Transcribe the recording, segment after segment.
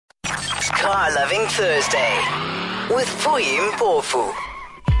Car-loving Thursday with Vuyi Mpofu.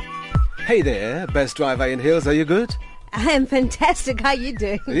 Hey there, best driver in Hills. Are you good? I am fantastic. How you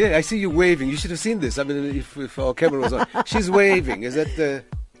doing? Yeah, I see you waving. You should have seen this. I mean, if our camera was on. She's waving. Is that the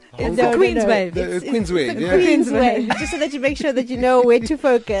Queen's wave. The Queen's wave, the yeah. Queen's wave. Just so that you make sure that you know where to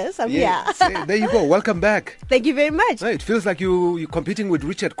focus. Yes. There you go. Welcome back. Thank you very much. It feels like you're competing with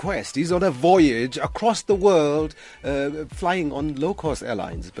Richard Quest. He's on a voyage across the world, flying on low-cost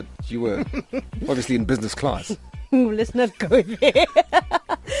airlines. But you were obviously in business class. Let's not go there.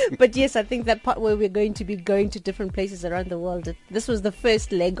 But yes, I think that part where we're going to be going to different places around the world, this was the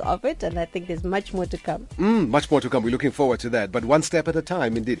first leg of it, and I think there's much more to come. Much more to come. We're looking forward to that. But one step at a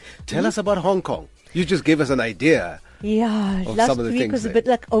time, indeed. Tell us about Hong Kong. You just gave us an idea. Yeah, last week was a bit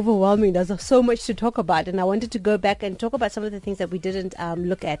overwhelming. There's so much to talk about, and I wanted to go back and talk about some of the things that we didn't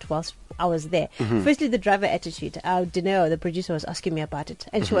look at whilst I was there. Firstly, the driver attitude. Dineo, the producer, was asking me about it,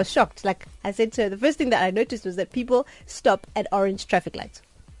 and she was shocked. Like I said to her, the first thing that I noticed was that people stop at orange traffic lights.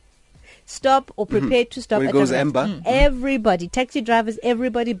 Stop or prepare to stop when it at goes amber. Everybody, taxi drivers,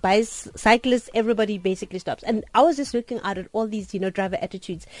 everybody, cyclists, everybody basically stops. And I was just looking at all these, driver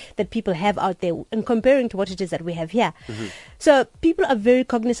attitudes that people have out there and comparing to what it is that we have here. So people are very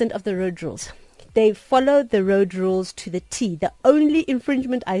cognizant of the road rules. They follow the road rules to the T. The only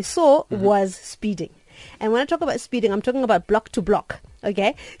infringement I saw was speeding. And when I talk about speeding, I'm talking about block to block.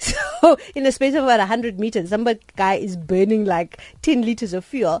 Okay, so in a space of about 100 meters, some guy is burning like 10 liters of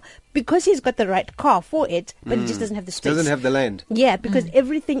fuel because he's got the right car for it, but he just doesn't have the space. Doesn't have the land. Yeah, because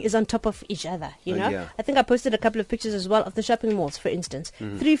everything is on top of each other, Yeah. I think I posted a couple of pictures as well of the shopping malls, for instance.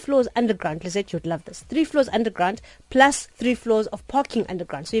 3 floors underground. Lizette, you'd love this. 3 floors underground plus 3 floors of parking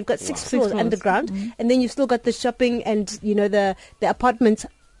underground. So you've got 6 floors underground, and then you've still got the shopping and, the apartments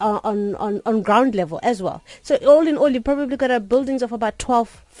on ground level as well. So all in all, you probably got buildings of about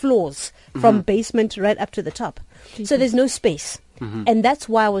 12 floors from basement right up to the top. So there's no space. And that's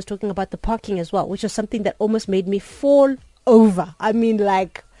why I was talking about the parking as well, which was something that almost made me fall over. I mean,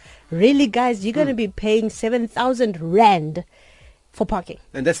 like, really, guys, you're going to be paying 7,000 rand for parking.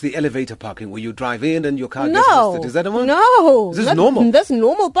 And that's the elevator parking where you drive in and your car gets No, listed. Is that the one? no. This is normal. That's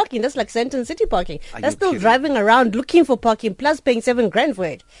normal parking. That's like Sandton City parking. That's still kidding? driving around looking for parking plus paying 7 grand for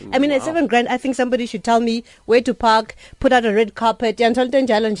it. I mean, at 7 grand, I think somebody should tell me where to park, put out a red carpet.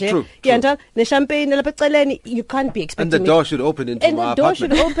 True. The champagne, you can't be expecting And the door should open into and our the door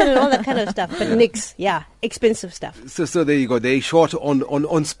apartment. should open and all that kind of stuff. But nix, expensive stuff. So there you go. They're short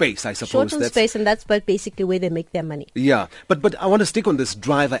on space, I suppose. Short on space, and that's basically where they make their money. Yeah, but I want to stick on this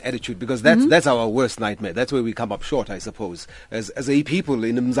driver attitude because that's our worst nightmare. That's where we come up short, I suppose, as a people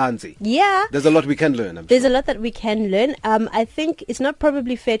in Mzansi. Yeah. There's a lot we can learn. There's a lot that we can learn. I think it's not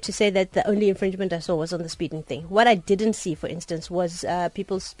probably fair to say that the only infringement I saw was on the speeding thing. What I didn't see, for instance, was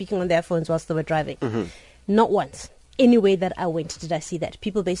people speaking on their phones whilst they were driving. Not once. Anywhere that I went, did I see that?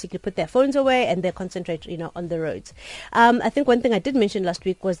 People basically put their phones away and they concentrate, on the roads. I think one thing I did mention last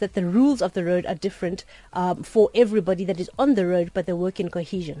week was that the rules of the road are different for everybody that is on the road, but they work in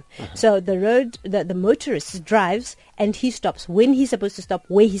cohesion. So the motorist drives and he stops when he's supposed to stop,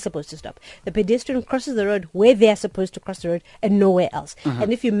 where he's supposed to stop. The pedestrian crosses the road where they're supposed to cross the road and nowhere else.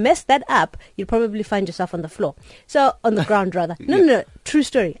 And if you mess that up, you'll probably find yourself on the floor. So on the ground, rather. No, true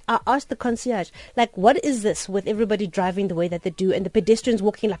story. I asked the concierge, like, what is this with everybody driving the way that they do and the pedestrians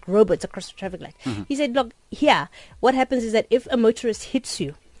walking like robots across the traffic light? He said, look, here, what happens is that if a motorist hits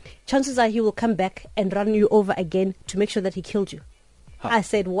you, chances are he will come back and run you over again to make sure that he killed you. I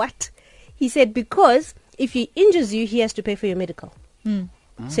said, what? He said, because if he injures you, he has to pay for your medical.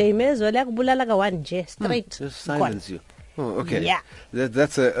 So he may as well straight. Just silence you. Oh, okay. Yeah.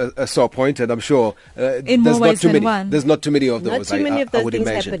 That's a sore point, and I'm sure In more ways than one. There's not too many of Not those. too many of those I would things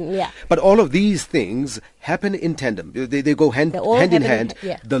imagine. happen, yeah. But all of these things happen in tandem. They go hand all in happen hand.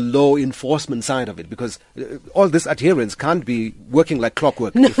 yeah. The law enforcement side of it, because all this adherence can't be working like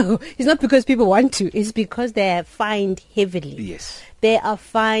clockwork. No, it's not because people want to. It's because they are fined heavily. Yes. They are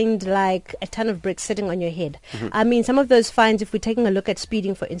fined like a ton of bricks sitting on your head. I mean, some of those fines, if we're taking a look at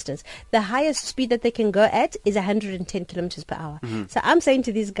speeding, for instance, the highest speed that they can go at is 110 kilometers per hour. So I'm saying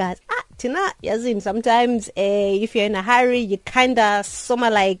to these guys, Tina, Yazin, sometimes if you're in a hurry, you kind of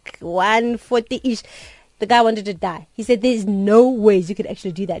somewhere like 140-ish. The guy wanted to die. He said, there's no ways you could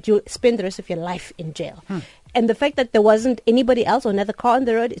actually do that. You'll spend the rest of your life in jail. And the fact that there wasn't anybody else or another car on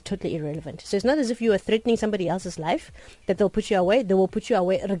the road is totally irrelevant. So it's not as if you were threatening somebody else's life that they'll put you away. They will put you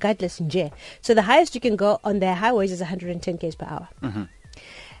away regardless in jail. So the highest you can go on their highways is 110 km per hour.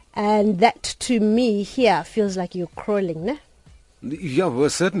 And that, to me, here feels like you're crawling, ne? Yeah, well,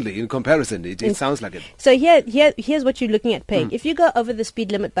 certainly. In comparison, it sounds like it. So here's what you're looking at paying. If you go over the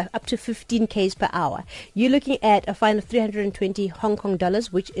speed limit by up to 15 k's per hour, you're looking at a fine of 320 Hong Kong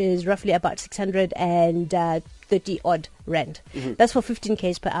dollars, which is roughly about 630 odd rand. That's for 15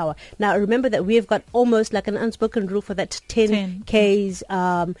 k's per hour. Now remember that we have got almost like an unspoken rule for that 10 k's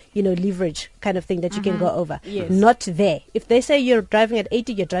leverage kind of thing that you can go over. Yes. Not there. If they say you're driving at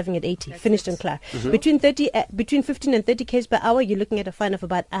 80, you're driving at 80. That's finished it. and clear. Between 15 and 30 k's per hour, you're looking at a fine of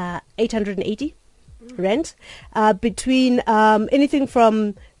about 880 rand. Between anything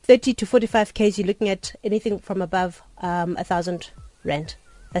from 30 to 45 k's, you're looking at anything from above 1,000 rand.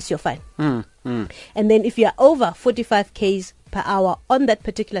 That's your fine. And then if you're over 45 k's per hour on that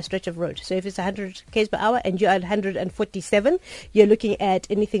particular stretch of road, so if it's 100 k's per hour and you're at 147, you're looking at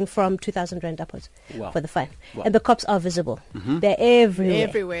anything from 2,000 rand upwards for the fine. Wow. And the cops are visible. They're everywhere.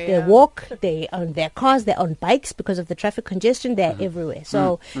 Everywhere, They yeah. walk, they're on their cars, they're on bikes because of the traffic congestion. They're everywhere.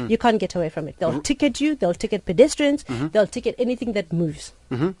 So you can't get away from it. They'll ticket you, they'll ticket pedestrians, they'll ticket anything that moves.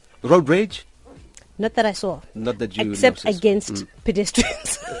 Road rage? Not that I saw. Not that you Except noticed. against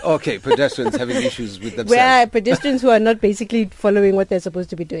pedestrians. Okay, pedestrians having issues with themselves. Where are pedestrians who are not basically following what they're supposed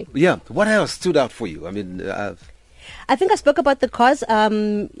to be doing. Yeah. What else stood out for you? I mean, I think I spoke about the cars,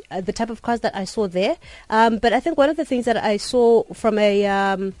 the type of cars that I saw there. But I think one of the things that I saw from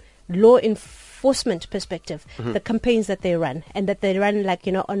a law enforcement perspective, the campaigns that they run, and that they run like,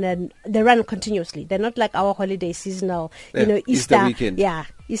 they run continuously. They're not like our holiday seasonal, Easter weekend. Yeah,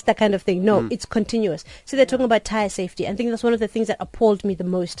 Easter kind of thing. No, it's continuous. So they're talking about tire safety. I think that's one of the things that appalled me the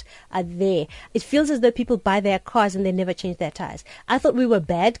most there. It feels as though people buy their cars and they never change their tires. I thought we were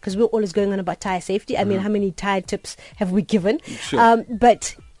bad because we were always going on about tire safety. I mean, how many tire tips have we given? Sure.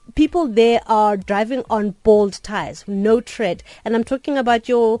 But people there are driving on bald tires, no tread. And I'm talking about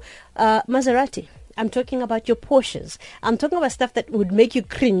your Maserati. I'm talking about your Porsches. I'm talking about stuff that would make you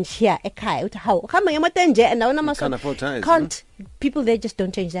cringe here. Can't afford tires. People there just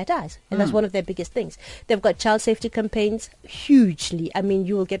don't change their tires. And that's one of their biggest things. They've got child safety campaigns hugely. I mean,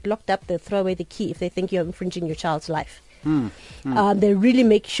 you will get locked up. They'll throw away the key if they think you're infringing your child's life. They really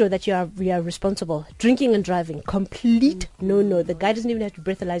make sure that you are responsible. Drinking and driving, complete no. The guy doesn't even have to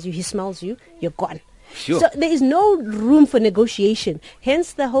breathalyze you. He smells you, you're gone. Sure. So there is no room for negotiation.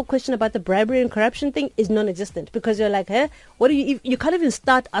 Hence, the whole question about the bribery and corruption thing is non-existent, because you're like, what do you can't even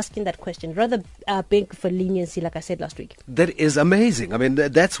start asking that question. Rather beg for leniency, like I said last week. That is amazing. I mean,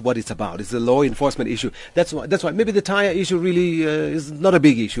 that's what it's about. It's a law enforcement issue. That's why maybe the tire issue really is not a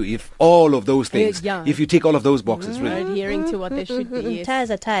big issue if all of those things, Yeah. if you tick all of those boxes, really. Adhering to what they should be. Yes.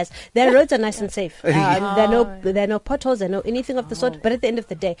 Tires are tires. Their roads are nice and safe. There are no potholes, there are no anything of the sort. But at the end of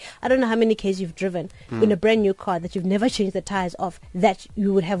the day, I don't know how many Ks you've driven in a brand new car that you've never changed the tires of, that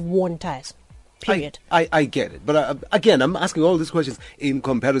you would have worn tires. Period. I get it. But again, I'm asking all these questions in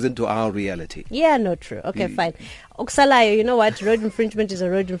comparison to our reality. Yeah, no, true. Okay, fine. Oksalayo, you know what? Road infringement is a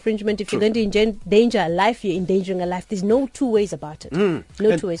road infringement. If you're going to endanger a life, you're endangering a life. There's no two ways about it. No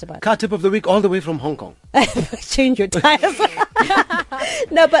two ways about Car tip of the week all the way from Hong Kong. it. Change your tires.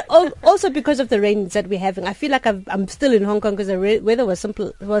 No, but also because of the rains that we're having, I feel like I'm still in Hong Kong because the weather was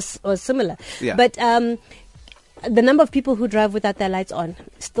similar. Yeah. But the number of people who drive without their lights on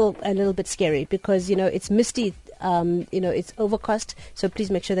is still a little bit scary, because it's misty. It's overcast, so please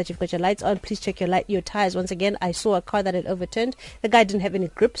make sure that you've got your lights on. Please check your tires. Once again, I saw a car that had overturned. The guy didn't have any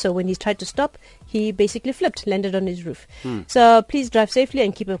grip, so when he tried to stop, he basically flipped, landed on his roof. So please drive safely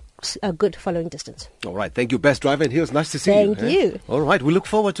and keep a good following distance. All right. Thank you, Best Driver in Heels. Nice to see Thank you. you. All right. We look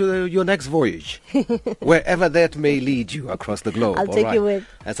forward to your next voyage, wherever that may lead you across the globe. I'll All take right. you with.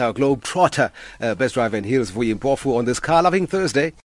 That's our globe trotter, Best Driver in Heels, Vuyi Mpofu, on this car-loving Thursday.